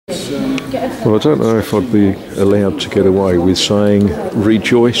Well, I don't know if I'd be allowed to get away with saying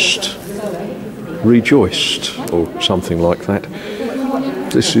rejoiced, or something like that.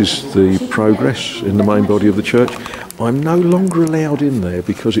 This is the progress in the main body of the church. I'm no longer allowed in there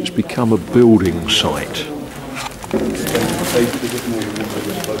because it's become a building site.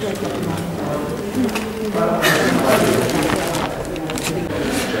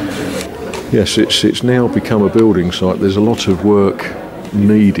 Yes, it's now become a building site. There's a lot of work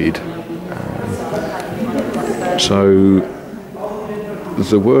needed. So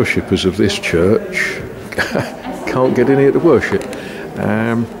the worshippers of this church can't get in here to worship.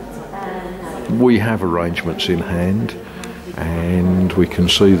 We have arrangements in hand, and we can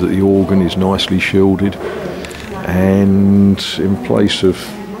see that the organ is nicely shielded, and in place of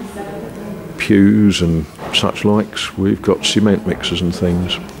pews and such likes, we've got cement mixers and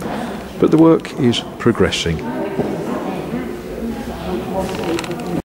things. But the work is progressing.